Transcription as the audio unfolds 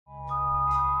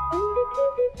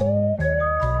Hi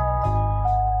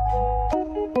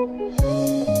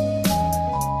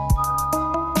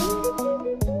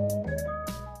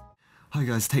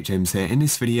guys, Tech James here. In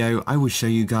this video I will show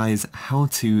you guys how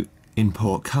to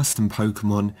import custom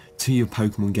Pokemon to your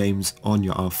Pokemon games on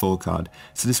your R4 card.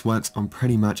 So this works on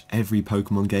pretty much every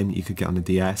Pokemon game that you could get on the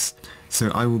DS.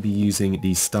 So I will be using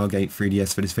the Stargate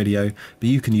 3DS for this video, but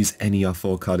you can use any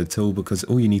R4 card at all because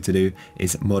all you need to do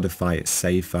is modify its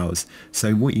save files.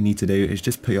 So what you need to do is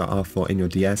just put your R4 in your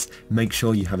DS, make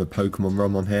sure you have a Pokemon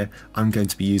ROM on here. I'm going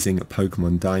to be using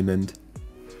Pokemon Diamond.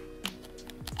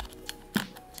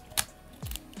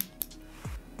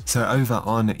 So over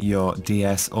on your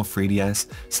DS or 3DS,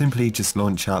 simply just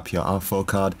launch up your R4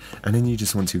 card and then you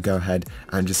just want to go ahead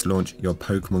and just launch your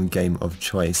Pokemon game of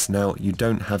choice. Now you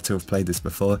don't have to have played this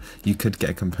before, you could get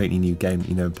a completely new game that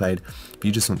you never played, but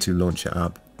you just want to launch it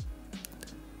up.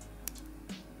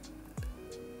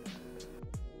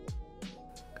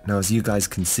 Now as you guys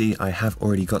can see, I have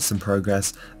already got some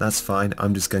progress. That's fine,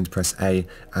 I'm just going to press A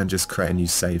and just create a new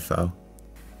save file.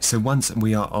 So once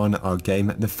we are on our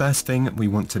game, the first thing we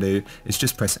want to do is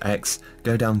just press X,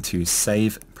 go down to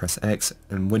save, press X,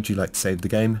 and would you like to save the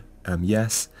game?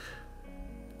 Yes.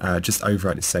 Just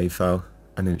overwrite the save file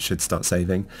and then it should start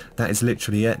saving. That is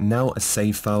literally it. Now a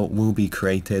save file will be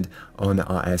created on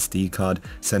our SD card.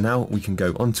 So now we can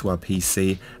go onto our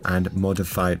PC and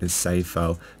modify the save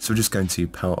file. So we're just going to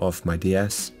power off my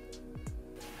DS.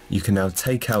 You can now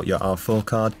take out your R4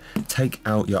 card, take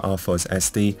out your R4's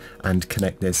SD and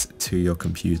connect this to your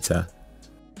computer.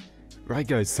 Right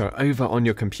guys, so over on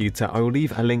your computer I will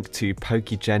leave a link to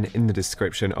Pokegen in the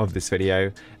description of this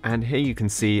video, and here you can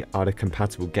see are the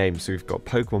compatible games. So we've got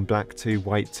Pokemon Black 2,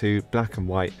 White 2, Black and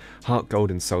White, Heart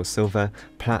Gold and Soul Silver,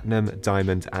 Platinum,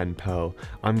 Diamond and Pearl.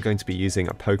 I'm going to be using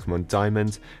a Pokemon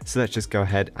Diamond, so let's just go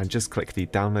ahead and just click the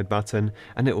download button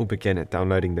and it will begin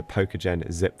downloading the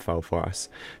Pokegen zip file for us.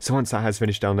 So once that has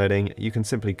finished downloading, you can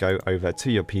simply go over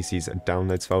to your PC's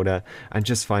downloads folder and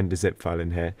just find the zip file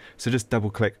in here. So just double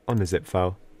click on the zip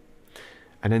file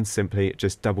and then simply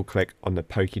just double click on the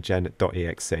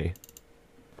pokegen.exe.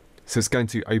 So it's going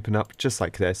to open up just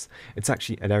like this. It's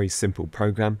actually a very simple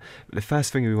program. But the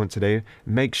first thing we want to do,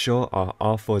 make sure our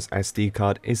R4's SD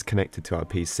card is connected to our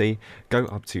PC. Go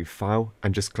up to File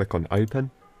and just click on Open.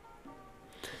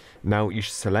 Now you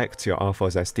should select your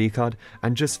R4's SD card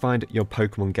and just find your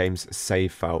Pokemon game's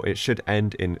save file. It should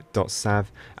end in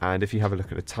 .sav, and if you have a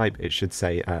look at the type it should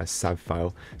say sav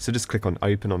file. So just click on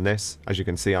Open on this. As you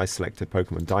can see, I selected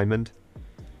Pokemon Diamond.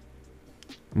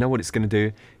 Now what it's going to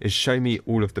do is show me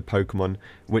all of the Pokemon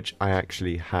which I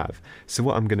actually have. So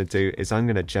what I'm going to do is I'm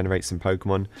going to generate some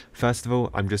Pokemon. First of all,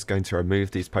 I'm just going to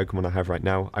remove these Pokemon I have right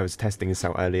now. I was testing this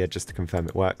out earlier just to confirm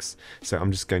it works. So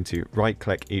I'm just going to right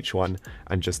click each one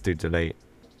and just do delete.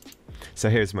 So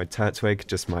here's my Turtwig,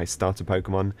 just my starter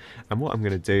Pokemon, and what I'm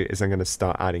going to do is I'm going to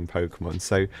start adding Pokemon.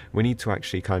 So we need to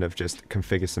actually kind of just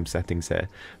configure some settings here.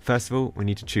 First of all, we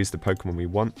need to choose the Pokemon we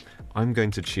want. I'm going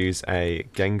to choose a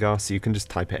Gengar, so you can just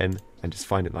type it in and just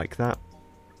find it like that.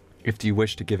 If you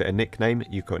wish to give it a nickname,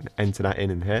 you can enter that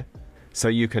in here. So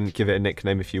you can give it a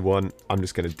nickname if you want. I'm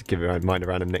just going to give it mine a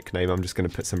random nickname. I'm just going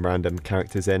to put some random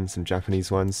characters in, some Japanese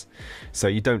ones. So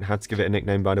you don't have to give it a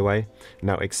nickname, by the way.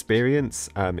 Now experience,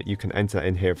 you can enter that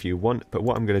in here if you want, but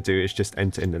what I'm going to do is just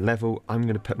enter in the level. I'm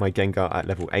going to put my Gengar at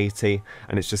level 80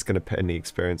 and it's just going to put in the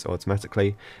experience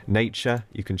automatically. Nature,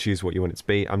 you can choose what you want it to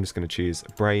be. I'm just going to choose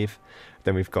Brave.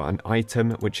 Then we've got an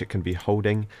item which it can be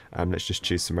holding. Let's just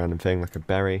choose some random thing like a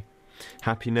berry.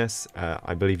 Happiness,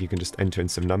 I believe you can just enter in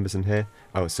some numbers in here.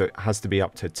 Oh, so it has to be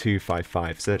up to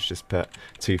 255, so let's just put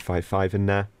 255 in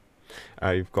there.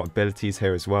 You've got abilities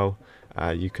here as well.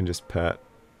 You can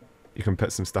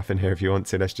put some stuff in here if you want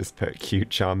to. Let's just put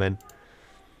cute charm in.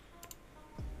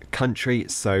 Country,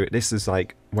 so this is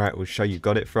like where it will show you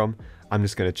got it from. I'm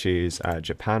just going to choose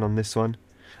Japan on this one.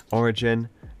 Origin,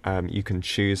 you can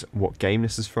choose what game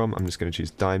this is from. I'm just going to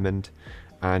choose Diamond.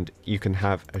 And you can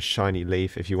have a shiny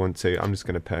leaf if you want to. I'm just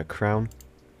going to put a crown.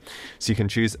 So you can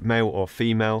choose male or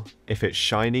female. If it's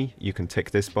shiny, you can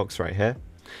tick this box right here.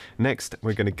 Next,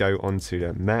 we're going to go on to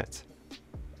the Met.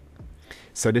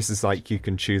 So this is like, you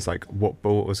can choose like what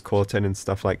ball it was caught in and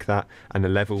stuff like that, and the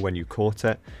level when you caught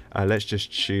it. Let's just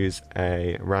choose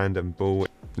a random ball.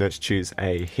 Let's choose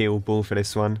a heal ball for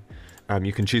this one.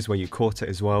 You can choose where you caught it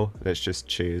as well. Let's just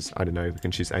choose, I don't know, we can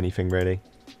choose anything really.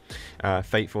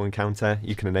 Fateful Encounter,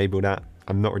 you can enable that.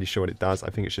 I'm not really sure what it does. I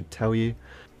think it should tell you.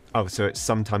 Oh, so it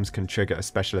sometimes can trigger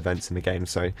special events in the game,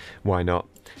 so why not?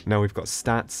 Now we've got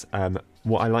stats.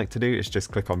 What I like to do is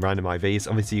just click on random IVs.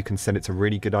 Obviously you can set it to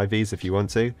really good IVs if you want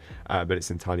to, but it's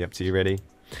entirely up to you really.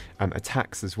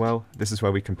 Attacks as well. This is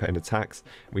where we can put in attacks.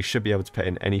 We should be able to put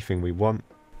in anything we want.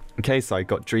 Okay, so I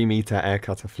got Dream Eater, Air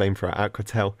Cutter, Flamethrower,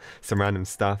 Aquatail, some random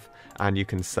stuff, and you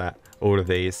can set all of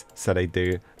these so they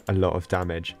do a lot of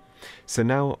damage. So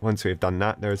now, once we've done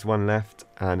that, there is one left,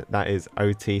 and that is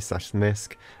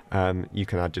OT/MISC. You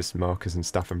can add just markers and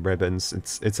stuff and ribbons.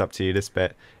 It's up to you. This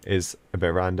bit is a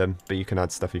bit random, but you can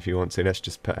add stuff if you want to. Let's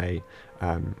just put a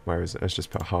let's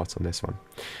just put a heart on this one.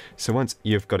 So once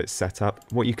you've got it set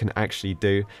up, what you can actually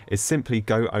do is simply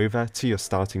go over to your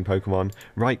starting Pokemon,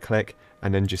 right click,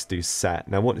 and then just do set.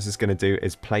 Now what this is going to do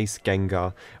is place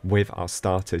Gengar with our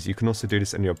starters. You can also do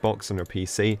this in your box on your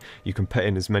PC. You can put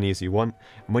in as many as you want,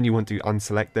 and when you want to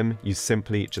unselect them, you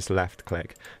simply just left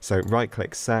click. So right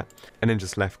click set, and then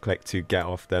just left click to get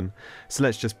off them. So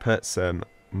let's just put some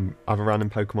other random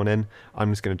Pokemon in.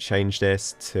 I'm just going to change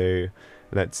this to,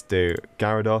 let's do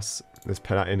Gyarados. Let's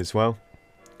put that in as well.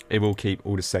 It will keep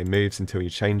all the same moves until you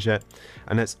change it.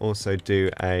 And let's also do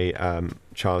a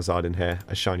Charizard in here,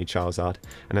 a shiny Charizard.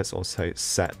 And let's also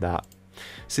set that.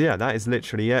 So yeah, that is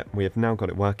literally it. We have now got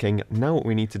it working. Now what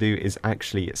we need to do is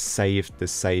actually save the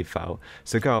save file.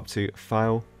 So go up to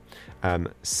File,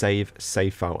 save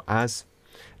file as.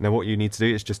 Now what you need to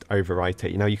do is just overwrite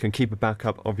it. You know, you can keep a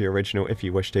backup of your original if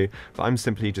you wish to, but I'm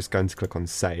simply just going to click on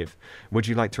save. Would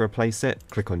you like to replace it?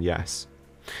 Click on yes.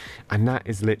 And that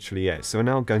is literally it. So we're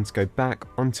now going to go back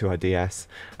onto our DS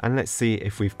and let's see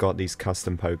if we've got these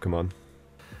custom Pokemon.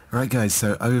 Alright guys,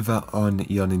 so over on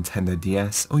your Nintendo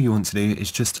DS, all you want to do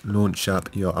is just launch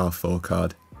up your R4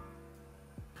 card.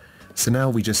 So now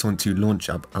we just want to launch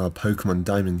up our Pokemon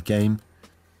Diamond game.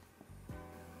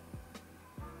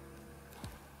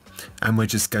 And we're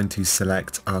just going to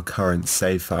select our current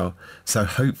save file. So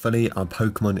hopefully our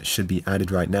Pokemon should be added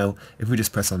right now. If we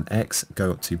just press on X,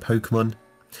 go up to Pokemon,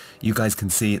 you guys can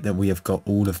see that we have got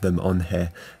all of them on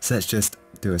here. So let's just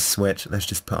do a switch. Let's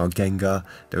just put our Gengar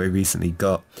that we recently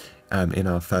got in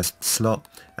our first slot,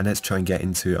 and let's try and get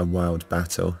into a wild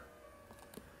battle.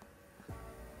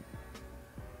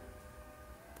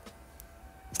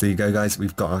 So there you go guys,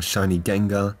 we've got our shiny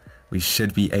Gengar. We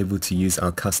should be able to use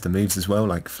our custom moves as well,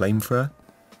 like Flamethrower.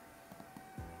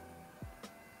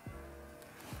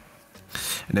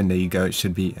 And then there you go, it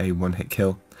should be a one-hit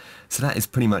kill. So that is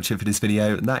pretty much it for this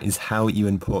video. That is how you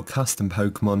import custom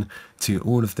Pokemon to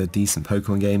all of the decent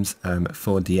Pokemon games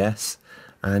for DS.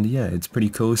 And yeah, it's pretty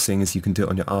cool seeing as you can do it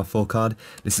on your R4 card.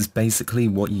 This is basically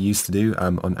what you used to do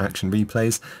on action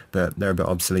replays, but they're a bit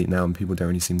obsolete now and people don't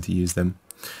really seem to use them.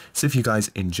 So if you guys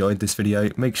enjoyed this video,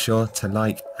 make sure to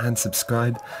like and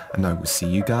subscribe, and I will see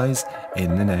you guys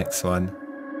in the next one.